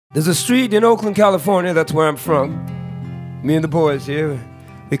There's a street in Oakland, California, that's where I'm from. Me and the boys here,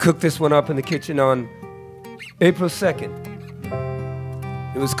 we cooked this one up in the kitchen on April 2nd.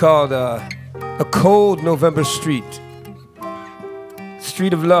 It was called A Cold November Street.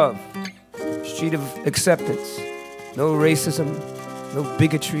 Street of love, street of acceptance. No racism, no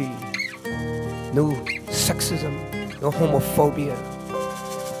bigotry, no sexism, no homophobia.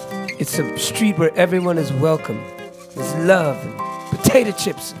 It's a street where everyone is welcome. There's love and potato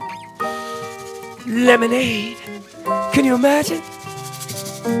chips and lemonade. Can you imagine?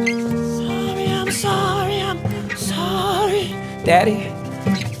 Sorry, I'm sorry. Daddy?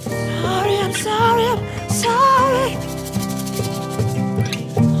 Sorry, I'm sorry. I'm sorry,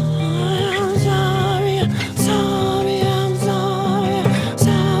 I'm sorry. I'm sorry, I'm sorry. I'm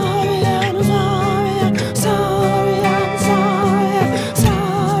sorry, I'm sorry. I'm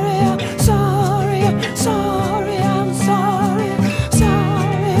sorry, I'm sorry.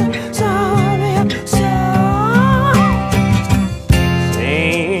 I'm sorry, I'm sorry.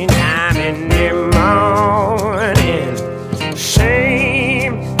 Same time in the morning,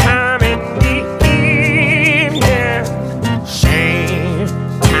 same time in the evening, same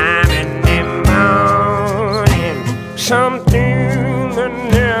time in the morning, something that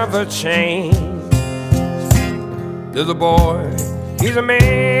never changed. There's a boy, he's a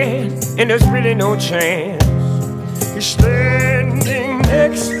man, and there's really no chance. He's standing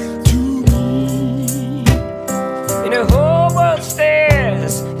next to me, and the whole world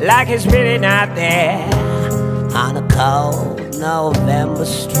stares like he's really not there. On a cold November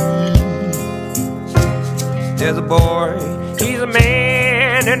street, There's a boy, he's a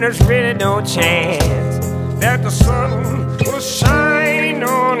man, and there's really no chance that the sun will shine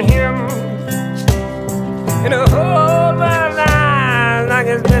on him. And the whole world lies like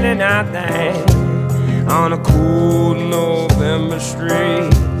it's really not there on a cool November street.